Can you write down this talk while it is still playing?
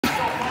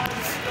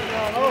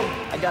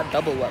I got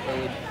double what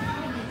lead.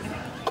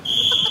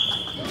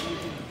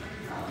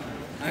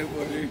 Hi,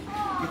 buddy.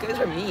 You guys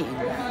are mean.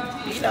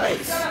 Be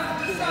nice.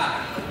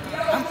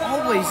 I'm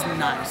always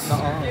nice.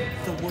 Nuh-uh.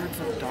 The words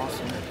of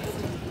Dawson.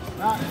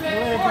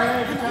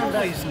 Always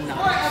Always nice.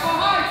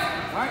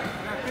 Alright,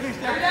 finish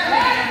that.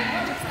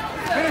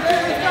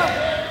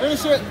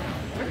 Finish it.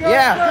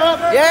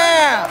 Yeah.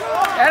 Yeah.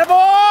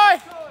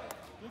 Attaboy!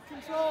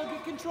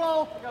 Get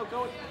control.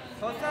 Go.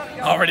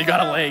 Already got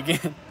a leg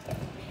in.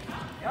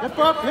 Hip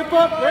up. There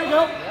you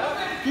go.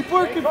 Keep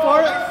working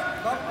for it.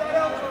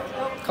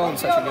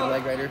 Coan's such a good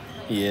leg rider,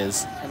 He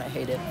is. and I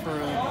hate it.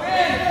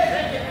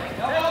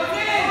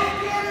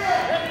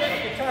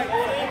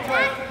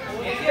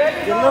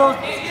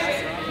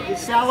 Get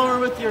shallower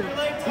with your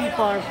deep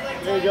arm.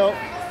 There you go.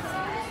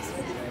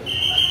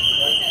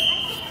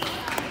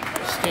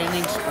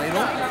 Standing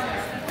spladle.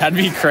 That'd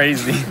be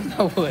crazy.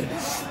 I would.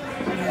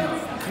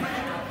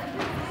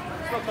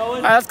 All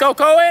right, let's go,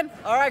 Coan.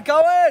 All right,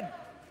 Coan!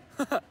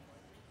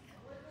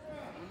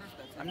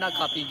 I'm not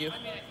copying you.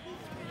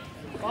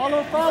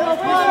 Follow.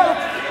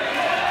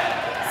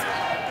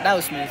 That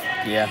was smooth.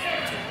 Yeah.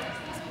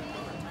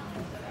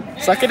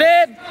 Suck it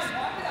in.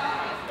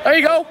 There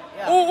you go.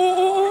 Yeah.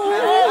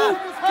 Ooh.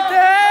 Get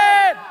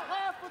that.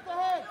 Half with the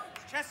head.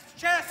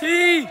 Chest.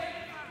 T.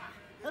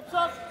 Hips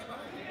up.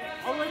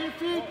 Over your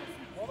feet.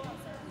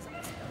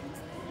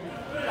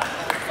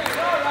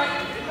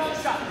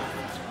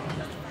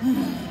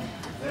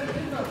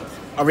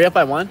 Are we up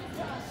by 1?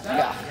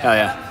 Yeah. Hell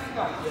yeah.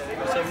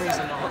 For some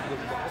reason,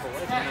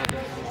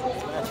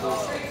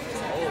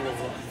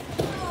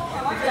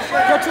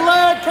 Catch a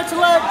leg.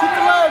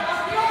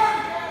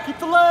 Keep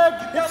the leg.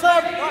 Hips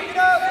up.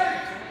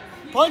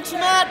 Punch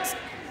him out.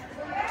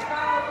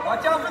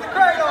 Watch out for the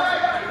cradle.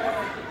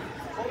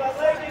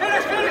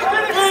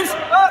 Finish.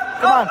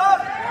 Come on.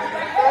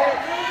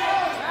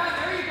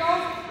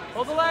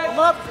 Hold the leg. Come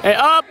up. Hey,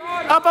 up.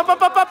 Grab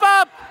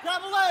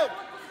a leg.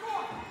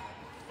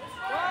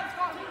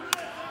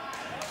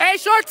 Hey,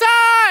 short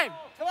time.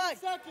 Come on,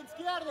 Seconds.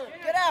 Get out of there.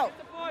 get out.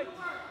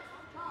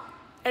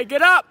 Hey,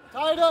 get up.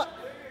 Tie it up.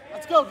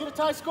 Let's go. Get a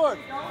tie score.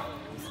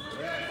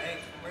 Hey,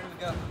 where do we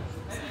go?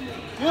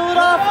 Peel it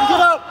off and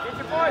get up. Get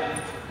your point.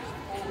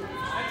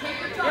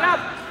 Get up.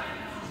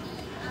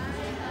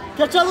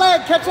 Catch that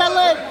leg. Catch the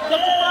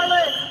far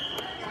leg.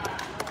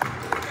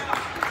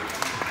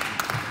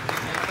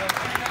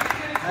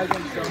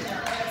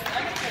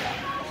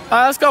 All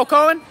right, let's go,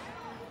 Coan.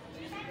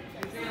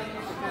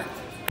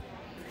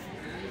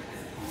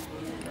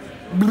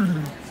 You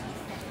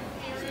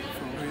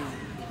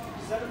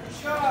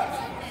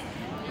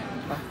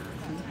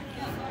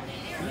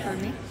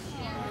heard me?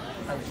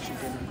 I was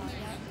just kidding.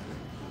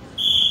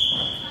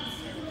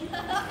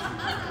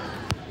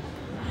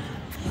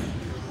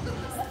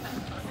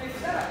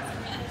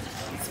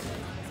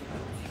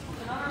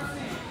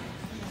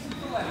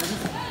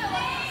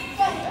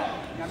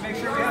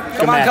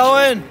 Come on, match.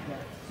 Coan!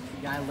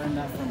 Yeah, I learned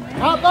that from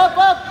Randy. Up.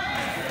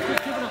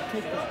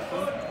 Take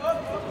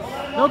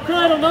that. No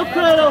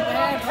cradle.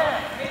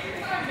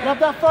 Grab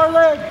that far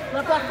leg.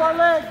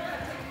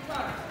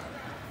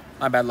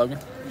 My bad, Logan.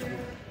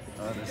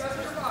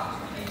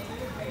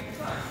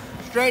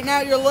 Straighten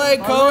out your leg,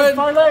 Coan.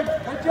 Far leg.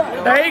 Good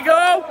job. There you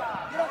go.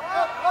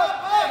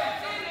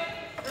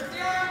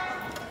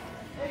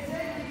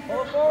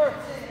 Hold forward.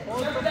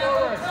 Hold it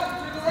forward.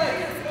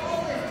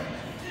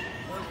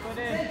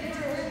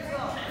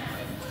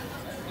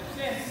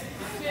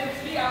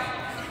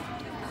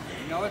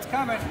 You know it's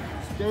coming.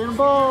 Stay in the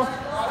ball.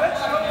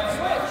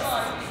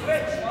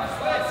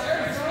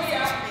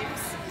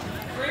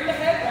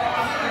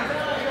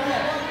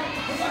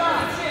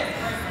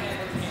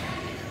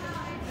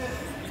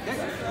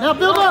 Now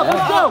build up.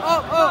 Let's go.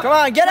 Come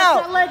on, get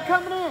That out. leg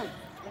coming in.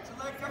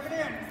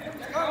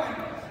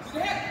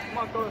 Come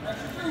on, go.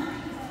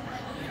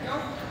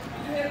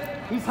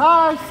 He's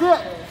high. Sit.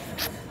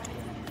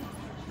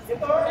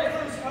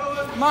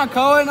 Come on,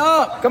 Coan,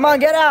 up. Come on,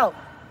 get out.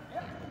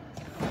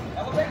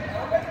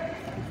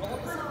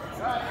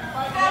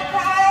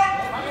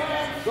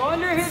 Go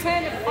under his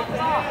hand and pop it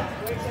off.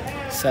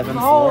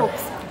 7-4.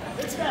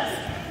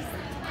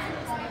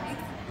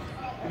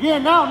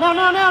 Again. Now.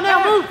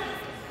 Move.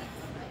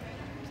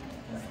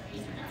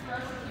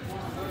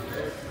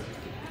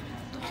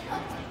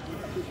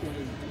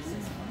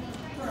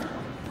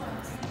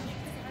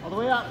 All the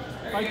way up.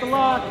 Fight the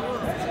lock.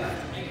 Lock the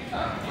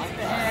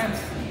hands.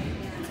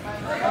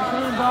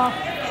 Hands off.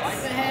 Lock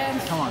the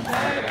hands. Come on.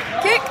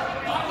 Kick.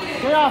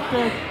 Stay off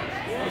there.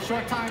 Hey,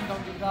 short time.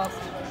 Don't give it up.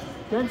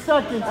 10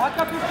 seconds. Lock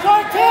up your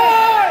short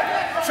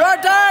time.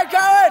 Short time,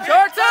 Coan.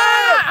 Short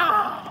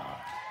time.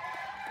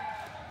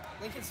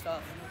 Lincoln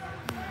stuff.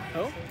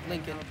 Who?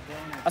 Lincoln.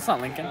 That's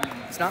not Lincoln.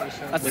 It's not?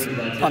 That's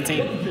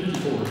Pontine.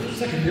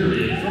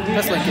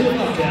 That's Lincoln.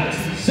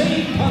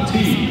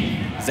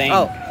 Zane.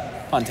 Oh,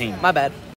 Pontine. my bad.